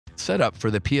Setup for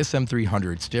the PSM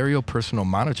 300 stereo personal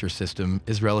monitor system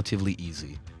is relatively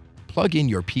easy. Plug in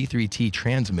your P3T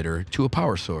transmitter to a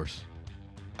power source.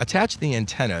 Attach the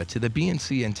antenna to the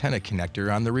BNC antenna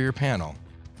connector on the rear panel.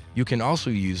 You can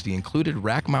also use the included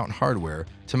rack mount hardware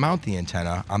to mount the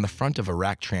antenna on the front of a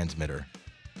rack transmitter.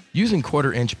 Using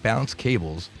 1/4-inch balanced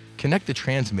cables, connect the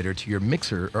transmitter to your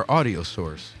mixer or audio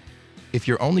source. If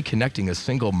you're only connecting a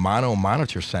single mono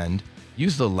monitor send,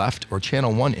 use the left or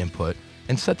channel 1 input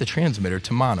and set the transmitter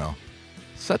to mono.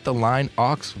 Set the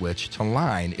Line-Aux switch to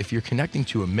line if you're connecting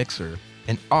to a mixer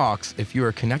and aux if you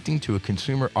are connecting to a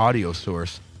consumer audio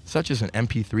source such as an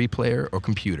MP3 player or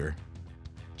computer.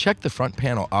 Check the front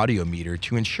panel audio meter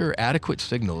to ensure adequate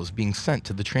signal is being sent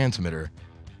to the transmitter.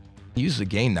 Use the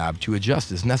gain knob to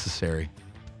adjust as necessary.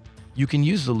 You can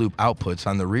use the loop outputs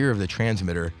on the rear of the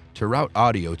transmitter to route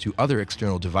audio to other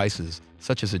external devices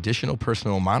such as additional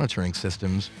personal monitoring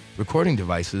systems, recording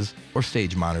devices, or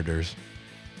stage monitors.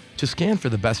 To scan for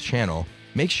the best channel,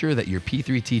 make sure that your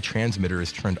P3T transmitter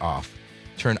is turned off.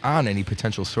 Turn on any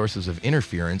potential sources of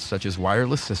interference such as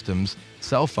wireless systems,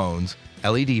 cell phones,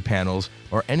 LED panels,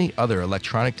 or any other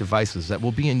electronic devices that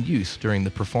will be in use during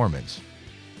the performance.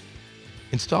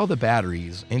 Install the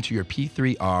batteries into your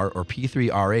P3R or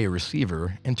P3RA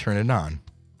receiver and turn it on.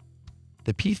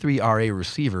 The P3RA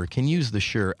receiver can use the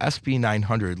Shure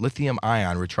SB900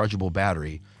 lithium-ion rechargeable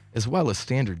battery as well as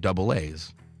standard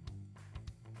AA's.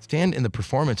 Stand in the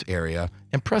performance area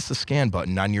and press the scan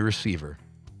button on your receiver.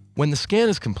 When the scan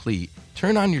is complete,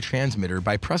 turn on your transmitter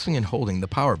by pressing and holding the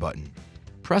power button.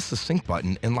 Press the sync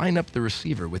button and line up the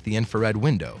receiver with the infrared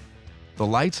window. The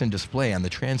lights and display on the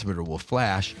transmitter will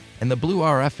flash, and the blue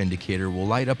RF indicator will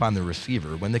light up on the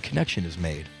receiver when the connection is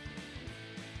made.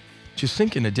 To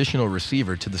sync an additional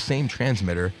receiver to the same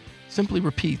transmitter, simply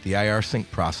repeat the IR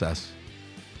sync process.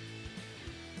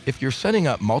 If you're setting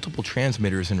up multiple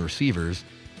transmitters and receivers,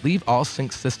 leave all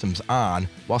sync systems on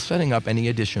while setting up any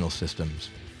additional systems.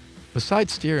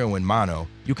 Besides stereo and mono,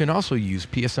 you can also use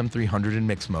PSM 300 in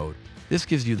mix mode. This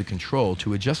gives you the control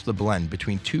to adjust the blend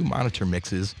between 2 monitor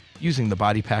mixes using the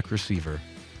body pack receiver.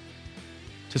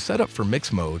 To set up for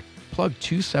mix mode, plug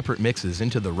 2 separate mixes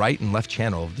into the right and left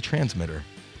channel of the transmitter.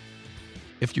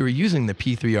 If you are using the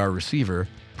P3R receiver,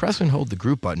 press and hold the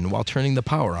group button while turning the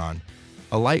power on.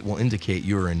 A light will indicate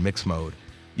you are in mix mode.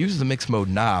 Use the mix mode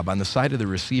knob on the side of the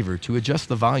receiver to adjust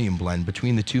the volume blend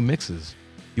between the 2 mixes.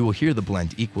 You will hear the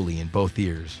blend equally in both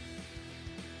ears.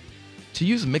 To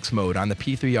use mix mode on the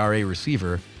P3RA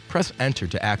receiver, press Enter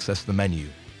to access the menu.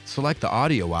 Select the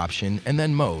audio option and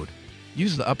then Mode.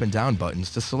 Use the up and down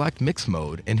buttons to select mix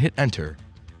mode and hit Enter.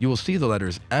 You will see the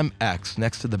letters MX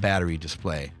next to the battery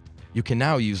display. You can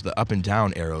now use the up and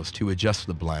down arrows to adjust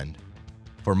the blend.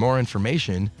 For more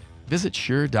information, visit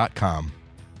Shure.com.